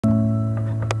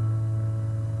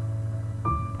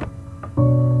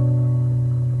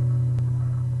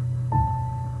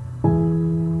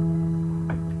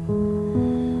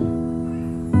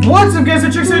up guys,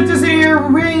 it's Trickster here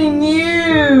bringing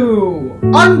you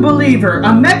Unbeliever, a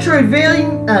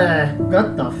Metroidvania,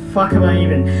 what the fuck am I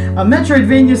even? A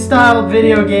Metroidvania style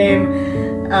video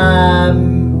game,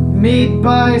 made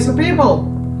by some people.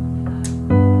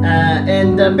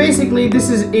 Basically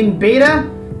this is in beta.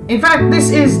 In fact,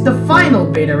 this is the final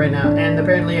beta right now, and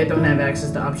apparently I don't have access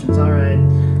to options, alright.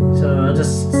 So I'll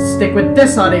just stick with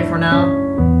this audio for now.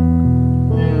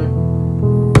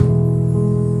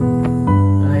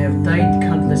 Died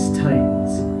countless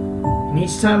times, and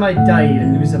each time I die, I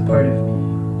lose a part of me.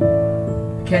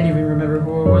 I can't even remember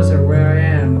who I was or where I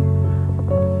am.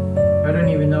 I don't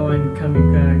even know I'm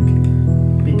coming back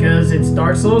because it's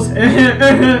Dark Souls. I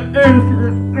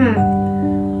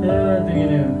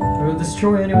will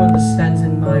destroy anyone that stands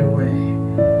in my way.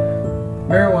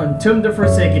 Mirror 1, Tomb the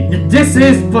Forsaken. This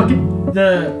is fucking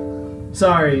the.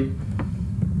 Sorry.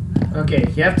 Okay,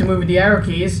 you have to move with the arrow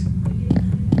keys.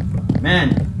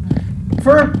 Man.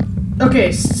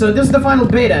 Okay, so this is the final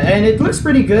beta, and it looks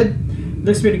pretty good.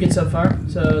 Looks pretty good so far.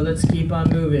 So let's keep on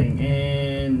moving.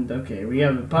 And okay, we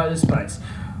have the spikes.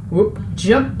 Whoop,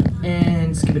 jump,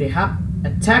 and skippity hop.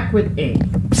 Attack with A.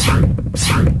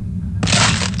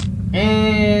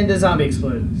 And the zombie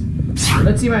explodes.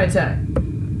 Let's see my attack.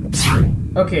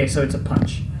 Okay, so it's a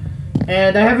punch.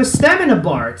 And I have a stamina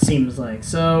bar, it seems like.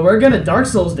 So we're gonna Dark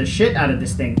Souls the shit out of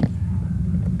this thing.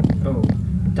 Oh,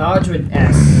 dodge with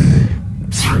S.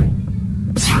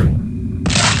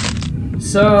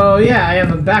 So yeah, I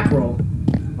have a back roll.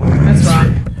 That's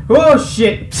fine. Oh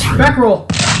shit! Back roll!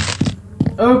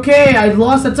 Okay, I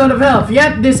lost a ton of health.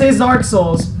 Yet this is Dark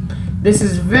Souls. This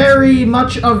is very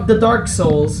much of the Dark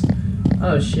Souls.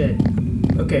 Oh shit.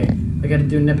 Okay, I gotta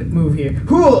do an epic move here.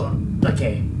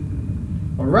 Okay.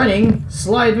 We're running.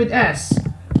 Slide with S.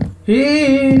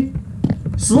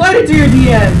 Slide into your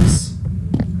DMs!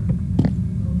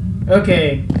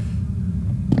 Okay.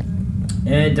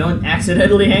 Don't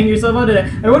accidentally hang yourself onto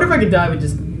that. I wonder if I could die with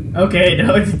just. Okay,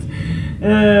 no.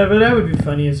 But that would be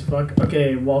funny as fuck.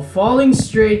 Okay, while falling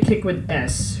straight, kick with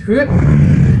S.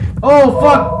 Oh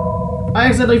fuck! I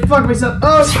accidentally fucked myself.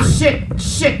 Oh shit!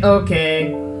 Shit!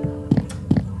 Okay.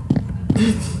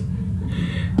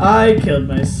 I killed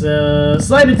myself.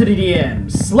 Slide into the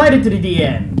DMs. Slide into the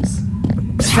DMs.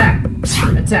 Attack!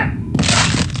 Attack!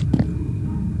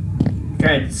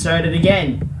 Okay, start it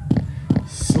again.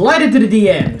 Slide into the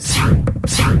DMs.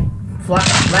 Flap,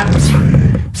 flap,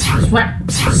 swap,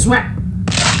 swap.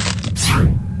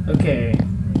 Okay.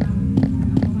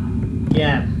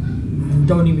 Yeah.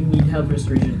 Don't even need health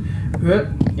restoration.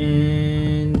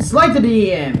 And slide to the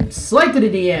DMs. Slide to the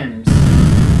DMs.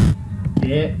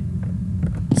 Yeah.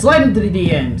 Slide into the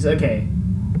DMs. Okay.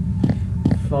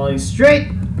 Falling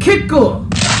straight. Kick cool.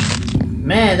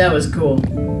 Man, that was cool.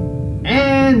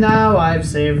 And now I've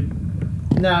saved.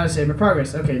 Now save my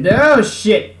progress. Okay. Oh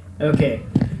shit. Okay.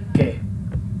 Okay.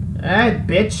 Alright,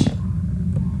 bitch.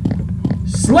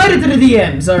 Slide into the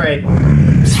DMs. Alright.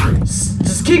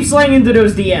 Just keep sliding into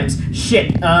those DMs.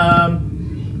 Shit.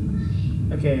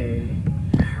 Okay.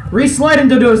 Reslide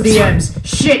into those DMs.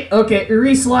 Shit. Okay.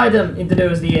 Reslide them into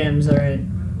those DMs. Alright.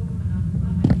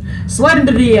 Slide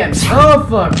into the DMs. Oh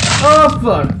fuck. Oh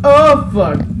fuck. Oh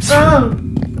fuck. Oh.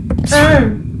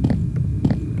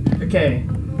 Okay.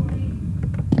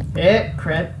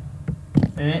 Crap.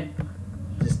 Alright.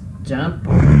 Just jump.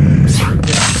 Just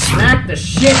smack the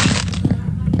shit.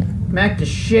 Smack the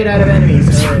shit out of enemies.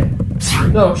 Alright.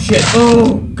 Oh shit.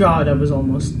 Oh god, I was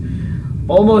almost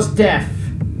deaf.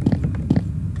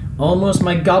 Almost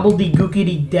my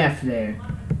gobbledygookity deaf there.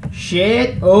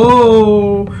 Shit.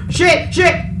 Oh shit,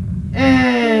 shit.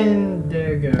 And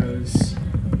there goes.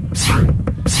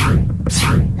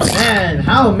 Man,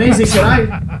 how amazing could I?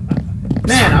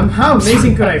 Man, how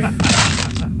amazing could I?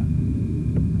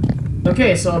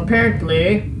 Okay, so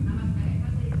apparently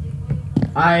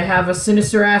I have a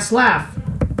sinister ass laugh.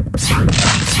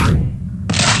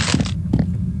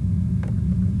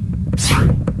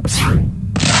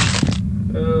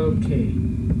 Okay.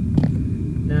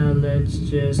 Now let's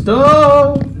just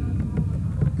oh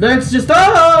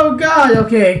god,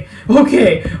 okay.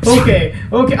 Okay.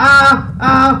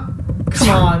 Come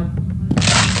on.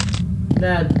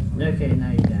 Okay,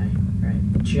 now you die. Alright,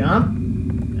 jump.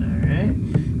 Alright.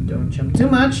 Don't jump too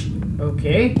much.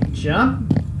 Okay,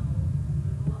 jump.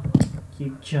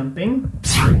 Keep jumping.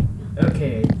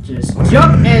 Okay, just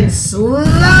jump and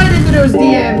slide into those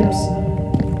DMs.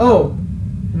 Oh,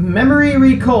 memory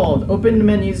recalled. Open the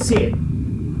menu to see it.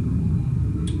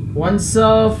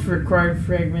 Oneself, required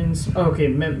fragments. Okay,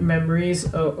 memories.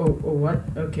 Oh, what?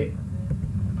 Okay.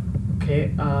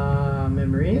 Okay,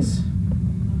 memories.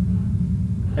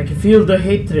 I can feel the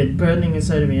hatred burning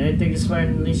inside of me. I take this fire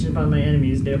and unleash it upon my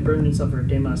enemies. They are burned and suffer.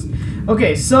 They must.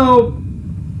 Okay, so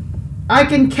I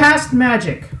can cast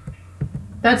magic.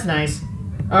 That's nice.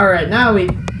 Alright, now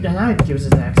it gives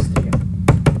us access to it.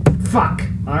 Fuck!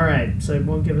 Alright, so it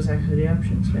won't give us access to the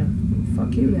options. Yeah.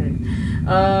 Fuck you then.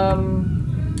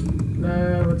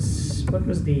 What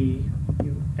was the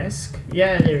U-esque?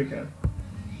 Yeah, there we go.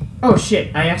 Oh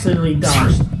shit, I accidentally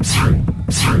dodged.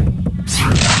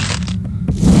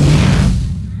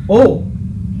 Oh!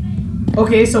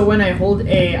 Okay, so when I hold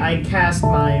A, I cast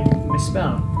my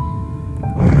spell.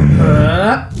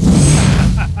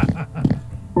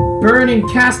 Burn and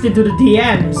cast it to the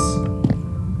DMs.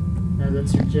 Now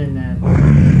let's regen that.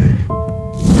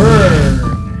 Burn.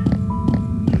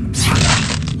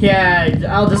 Yeah,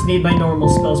 I'll just need my normal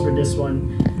spells for this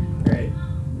one. Alright.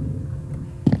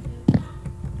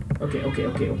 Okay.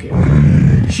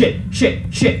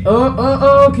 Shit.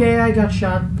 Oh, okay, I got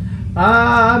shot.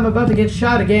 I'm about to get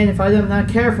shot again if I'm not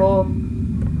careful.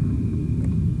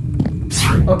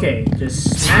 Okay,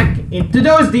 just smack into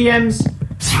those DMs.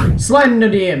 Slide into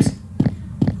DMs.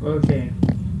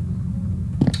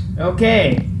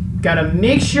 Okay. Gotta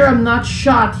make sure I'm not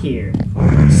shot here.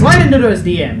 Slide into those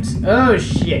DMs. Oh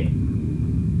shit.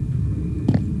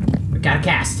 We gotta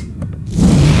cast.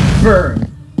 Burn.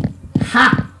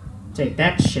 Ha! Take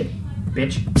that shit,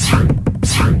 bitch.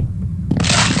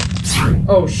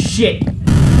 Oh shit.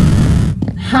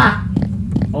 Ha!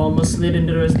 Almost slid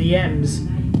into those DMs.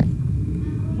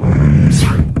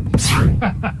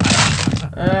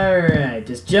 Alright,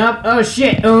 just jump. Oh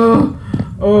shit! Oh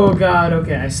god,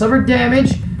 okay. I suffered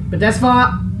damage, but that's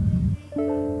fine.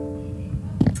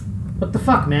 What the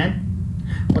fuck, man?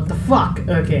 What the fuck?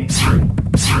 Okay.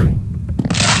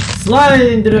 Slide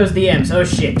into those DMs. Oh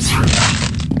shit.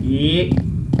 Yeah.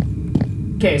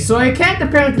 Okay, so I can't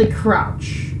apparently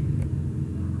crouch.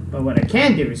 But what I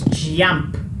can do is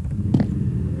jump.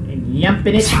 And jump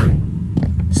in it.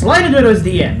 Slide into those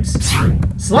DMs.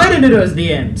 Slide into those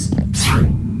DMs.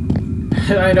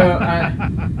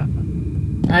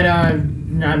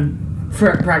 I'm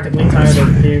practically tired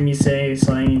of hearing me say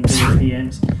sliding into those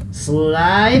DMs.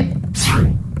 Slide.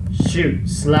 Shoot.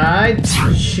 Slide.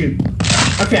 Shoot.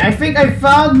 Okay, I think I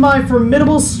found my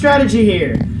formidable strategy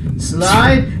here.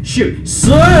 Slide. Shoot.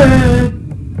 Slide.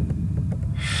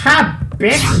 Ha,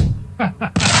 bitch.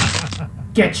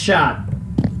 Get shot.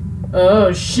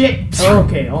 Oh shit.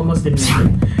 Okay, almost didn't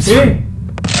make it.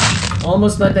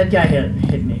 Almost let that guy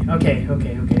hit me. Okay.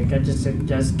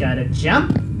 Just gotta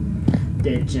jump.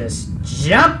 Then just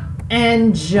jump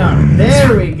and jump.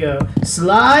 There we go.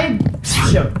 Slide.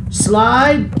 Shoot.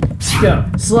 Slide. Go.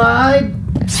 Slide.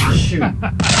 Shoot.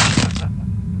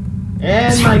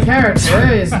 And my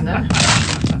character is not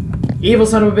evil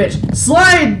son of a bitch.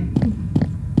 Slide.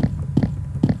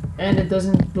 And it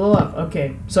doesn't blow up.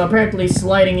 Okay, so apparently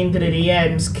sliding into the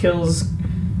DMs kills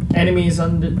enemies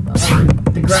on the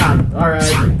ground.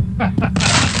 Alright.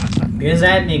 Because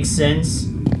that makes sense.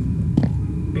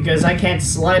 Because I can't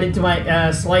slide into my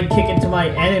kick into my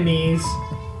enemies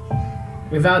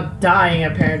without dying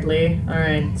apparently.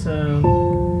 Alright, so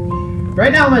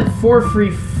right now I'm at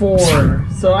 434.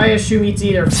 So I assume it's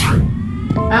either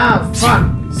oh fuck.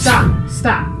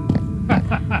 Stop.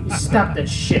 You stop that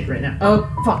shit right now. Oh,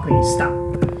 fuck me, stop.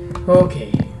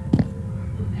 Okay.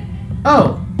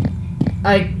 Oh!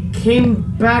 I came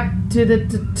back to the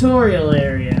tutorial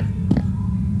area.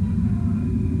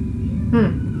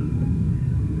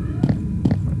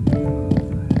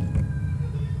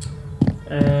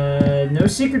 No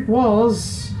secret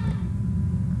walls.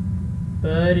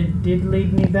 But it did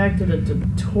lead me back to the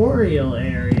tutorial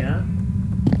area.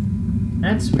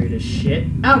 That's weird as shit.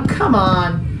 Oh, come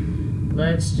on!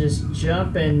 Let's just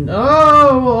jump and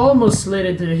almost slid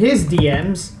into his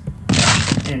DMs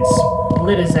and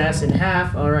split his ass in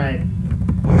half. Alright.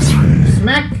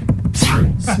 Smack.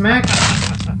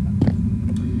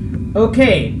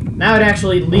 Okay, now it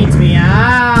actually leads me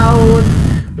out.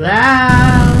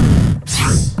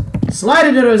 Slide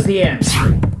into those DMs.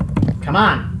 Come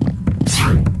on.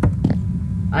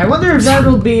 I wonder if that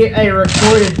will be a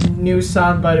recorded new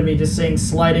soundbite of me just saying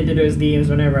slide into those DMs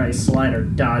whenever I slide or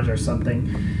dodge or something.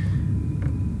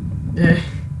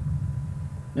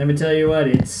 Let me tell you what,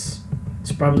 it's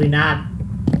probably not.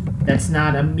 That's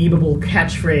not a memeable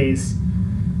catchphrase.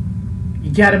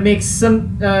 You gotta make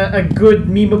some a good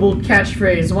memeable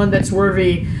catchphrase, one that's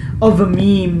worthy of the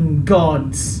meme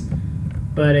gods.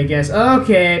 But I guess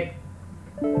okay.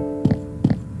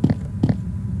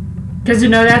 Cause you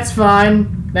know that's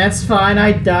fine. That's fine.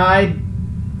 I died.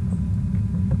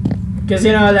 Cause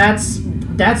you know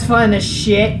that's fun as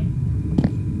shit.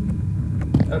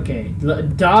 Okay,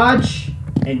 dodge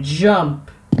and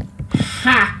jump.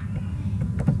 Ha!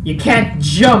 You can't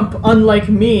jump, unlike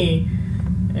me.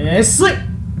 And slip!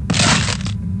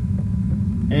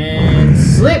 And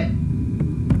slip!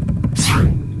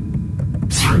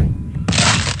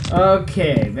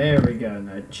 Okay, there we go.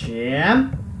 Now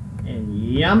jump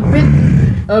and yump it.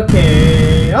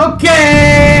 Okay,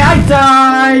 okay, I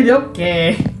died.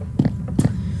 Okay,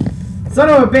 son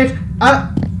of a bitch.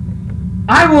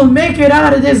 I will make it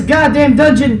out of this goddamn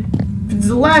dungeon. It's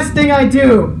the last thing I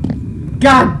do.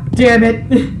 God damn it.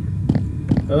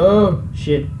 Oh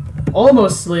shit!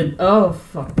 Almost slid. Oh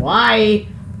fuck! Why?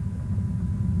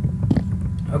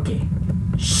 Okay.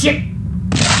 Shit.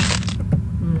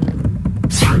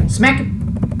 Smack!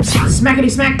 Smackety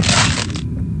smack!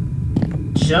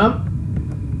 Jump.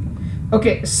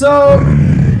 Okay, so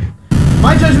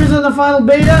my judgment on the final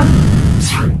beta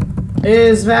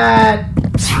is that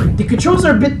the controls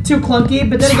are a bit too clunky,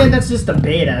 but then again, that's just a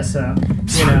beta, so,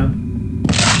 you know.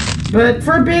 But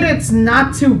for a beta, it's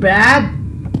not too bad,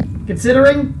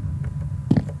 considering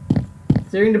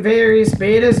the various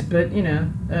betas, but, you know.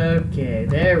 Okay,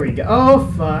 there we go. Oh,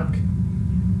 fuck.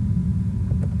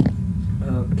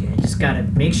 Okay, just gotta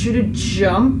make sure to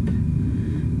jump,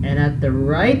 and at the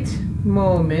right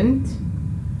moment,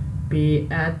 be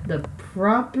at the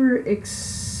proper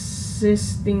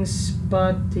existing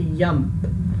spot to yump.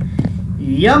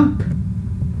 Yump!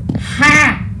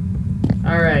 Ha!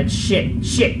 Alright,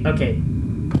 shit, okay.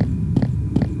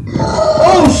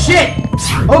 Oh, shit!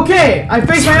 Okay, I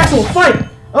faced my actual fight!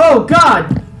 Oh, God!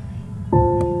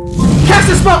 Cast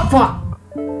the spell! Fuck!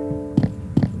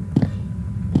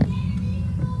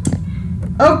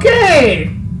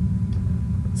 Okay!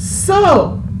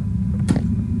 So,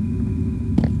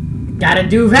 gotta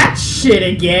do that shit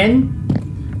again.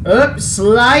 Up,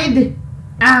 slide.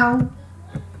 Ow.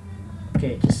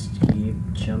 Okay, just keep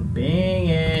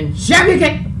jumping and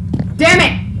Shapukin! Damn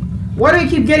it! Why do I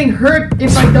keep getting hurt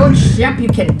if I don't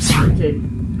Shapukin?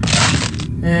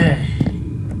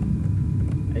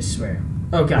 I swear.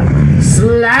 Oh god.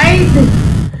 Slide!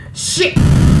 Shit!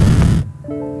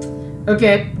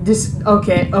 Okay, this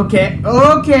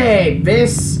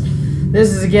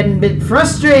is getting a bit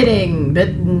frustrating,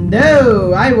 but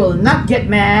no, I will not get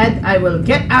mad. I will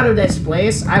get out of this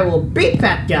place. I will beat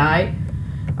that guy.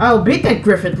 I'll beat that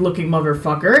Griffith-looking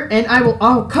motherfucker, and I will.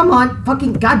 Oh, come on,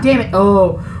 fucking goddamn it!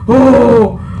 Oh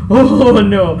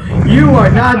no! You are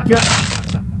not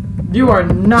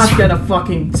gonna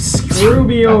fucking screw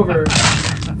me over,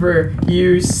 for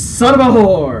you son of a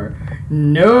whore.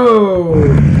 No!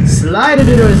 Slide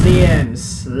into those DMs.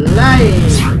 Slide.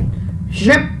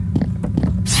 Ship.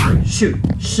 Shoot.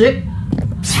 Shit.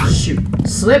 Shoot.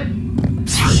 Slip.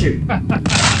 Shoot.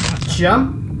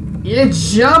 Jump. Yeah,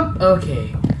 jump.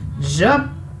 Okay.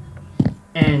 Jump.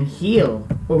 And heal.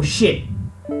 Oh shit.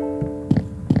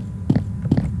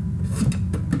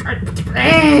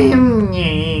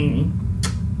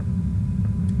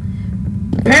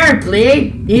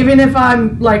 Apparently, even if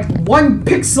I'm like 1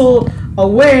 pixel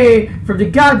away from the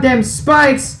goddamn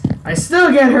spikes, I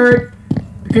still get hurt.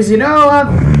 Because you know what?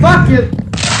 Fuck it.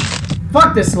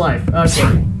 Fuck this life.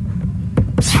 Okay.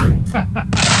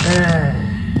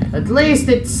 At least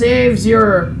it saves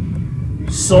your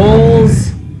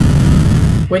souls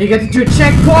when you get to a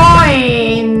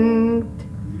checkpoint.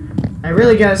 I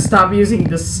really gotta stop using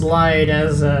the slide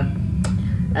as a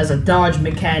dodge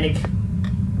mechanic.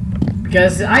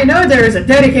 Because I know there is a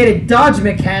dedicated dodge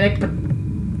mechanic, but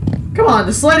come on,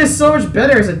 the slide is so much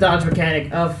better as a dodge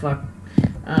mechanic. Oh fuck.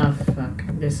 Oh fuck.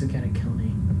 This is gonna kill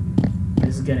me.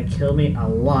 This is gonna kill me a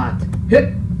lot.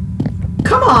 Hit.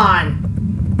 Come on!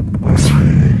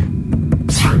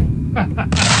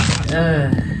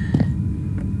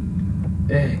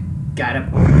 Gotta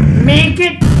make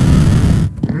it!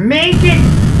 Make it!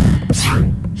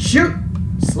 Shoot!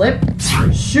 Slip!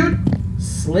 Shoot!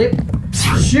 Slip!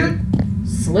 Shoot!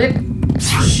 Slip!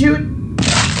 Shoot!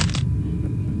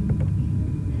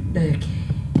 Okay.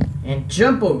 And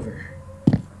jump over.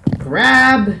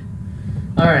 Grab!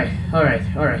 Alright.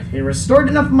 It restored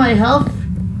enough of my health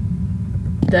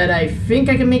that I think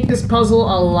I can make this puzzle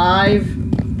alive.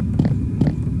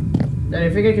 I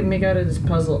can make out of this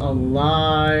puzzle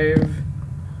alive.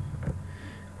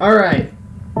 Alright.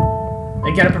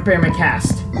 I gotta prepare my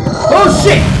cast. Oh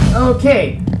shit!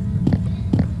 Okay.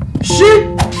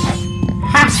 Shit!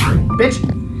 Ha! Bitch!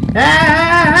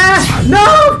 Ah!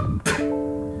 No!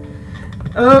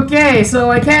 Okay, so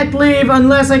I can't leave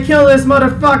unless I kill this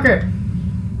motherfucker.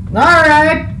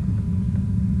 Alright.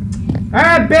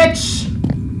 Alright, bitch!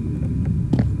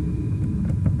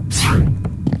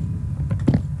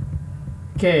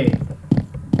 Okay.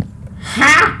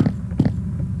 Ha!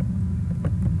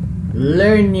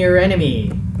 Learn your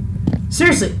enemy.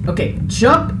 Seriously, okay,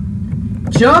 jump,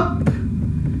 jump,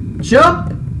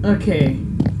 jump, okay.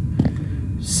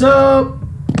 So,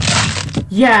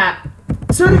 yeah.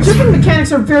 So the jumping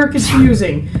mechanics are very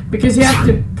confusing because you have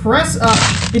to press up.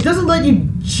 It doesn't let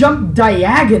you jump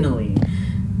diagonally.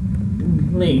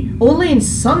 Only in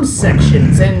some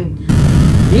sections, and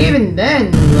even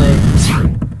then, like,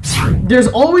 there's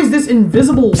always this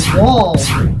invisible wall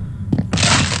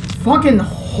fucking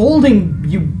holding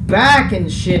you back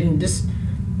and shit, and just,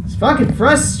 it's fucking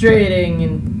frustrating,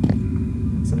 and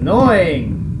it's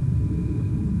annoying.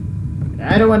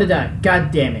 I don't want to die.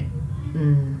 God damn it.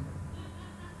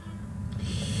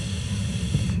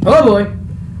 Oh boy.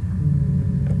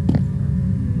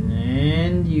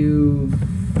 And you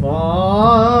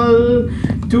fall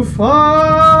to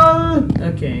fall.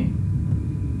 Okay.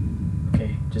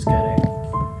 Okay, just gotta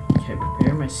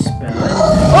prepare my spell.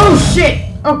 Oh shit!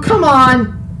 Oh, come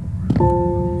on!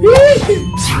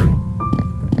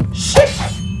 Shit!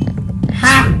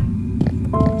 Ha!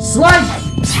 Slide!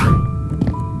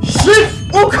 Shit!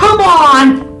 Oh, come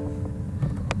on!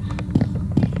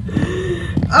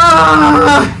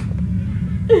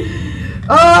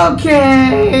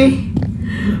 Okay.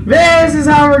 This is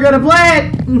how we're gonna play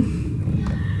it.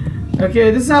 Okay,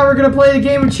 this is how we're gonna play the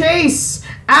game of chase.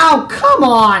 Ow, come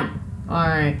on.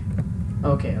 Alright.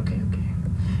 Okay.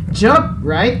 Jump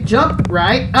right, jump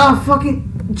right. Oh,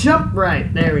 fucking jump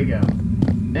right. There we go.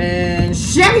 And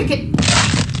shake it.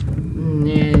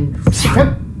 And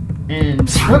whoop. And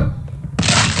whoop.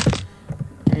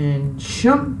 And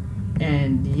jump.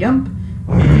 And yump.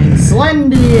 And slide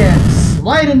into the ends.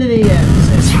 Slide into the ends.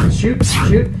 And shoot,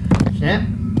 shoot, snap,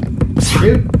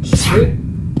 shoot, shoot.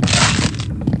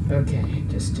 Okay,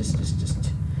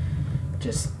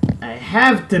 just, I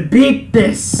have to beat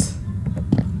this.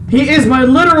 He is my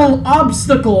literal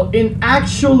obstacle in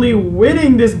actually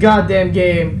winning this goddamn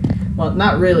game. Well,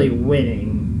 not really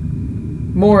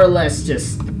winning. More or less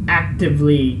just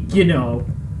actively, you know,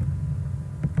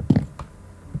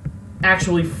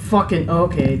 actually fucking...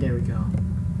 Okay, there we go.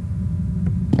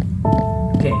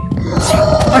 Okay.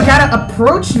 I gotta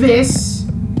approach this.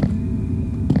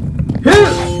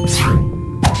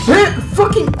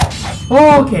 Fucking...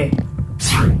 Oh, okay.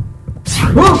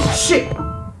 Oh, shit.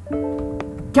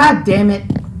 God damn it.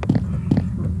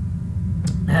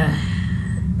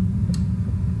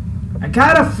 I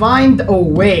gotta find a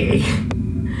way.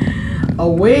 A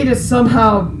way to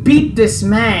somehow beat this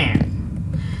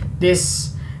man.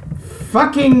 This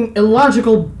fucking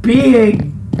illogical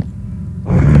being.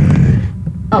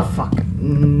 Oh, fuck.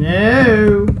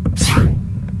 No.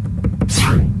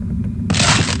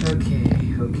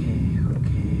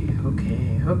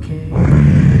 Okay.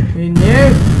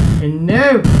 And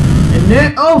no.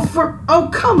 Oh,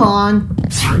 come on.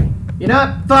 You know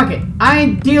what? Fuck it. I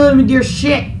ain't dealing with your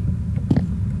shit.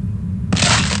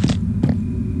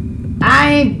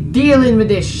 I ain't dealing with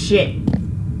this shit.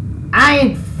 I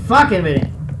ain't fucking with it.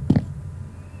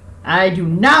 I do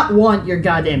not want your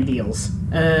goddamn deals.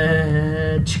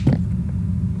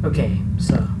 Okay,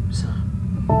 so.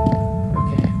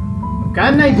 Okay.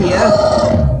 Got an idea.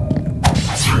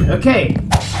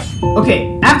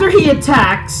 Okay, after he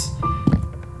attacks,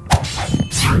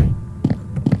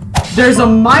 there's a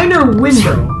minor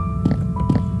window,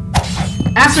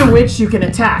 after which you can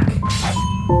attack.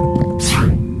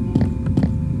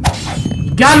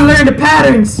 You gotta learn the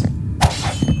patterns,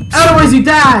 otherwise you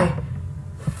die.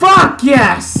 Fuck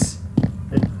yes!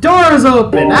 The door is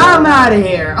open, I'm out of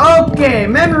here. Okay,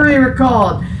 memory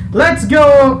recalled. Let's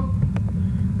go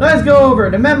over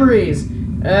the memories.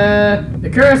 The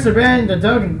curse of Ben, the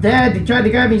dog and dad, they tried to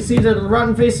grab me, see that the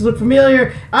rotten faces look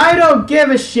familiar. I don't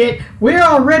give a shit. We're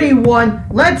already won.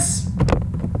 Let's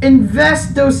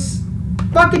invest those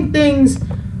fucking things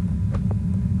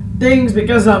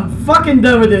because I'm fucking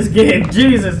done with this game.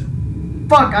 Jesus.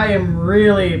 Fuck, I am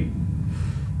really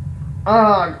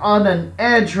on an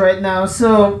edge right now.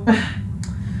 So,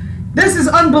 this is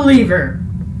Unbeliever.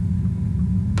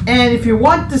 And if you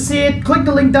want to see it, click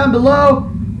the link down below.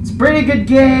 It's a pretty good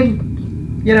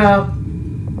game, you know.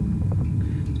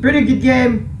 It's a pretty good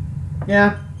game,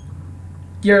 yeah.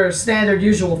 Your standard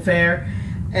usual fare.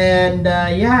 And,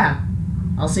 yeah.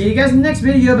 I'll see you guys in the next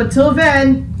video, but till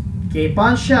then, keep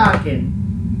on shocking.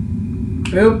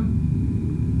 Boop.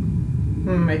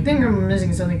 I think I'm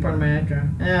missing something part of my intro.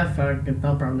 Fuck it,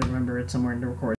 I'll probably remember it somewhere in the recording.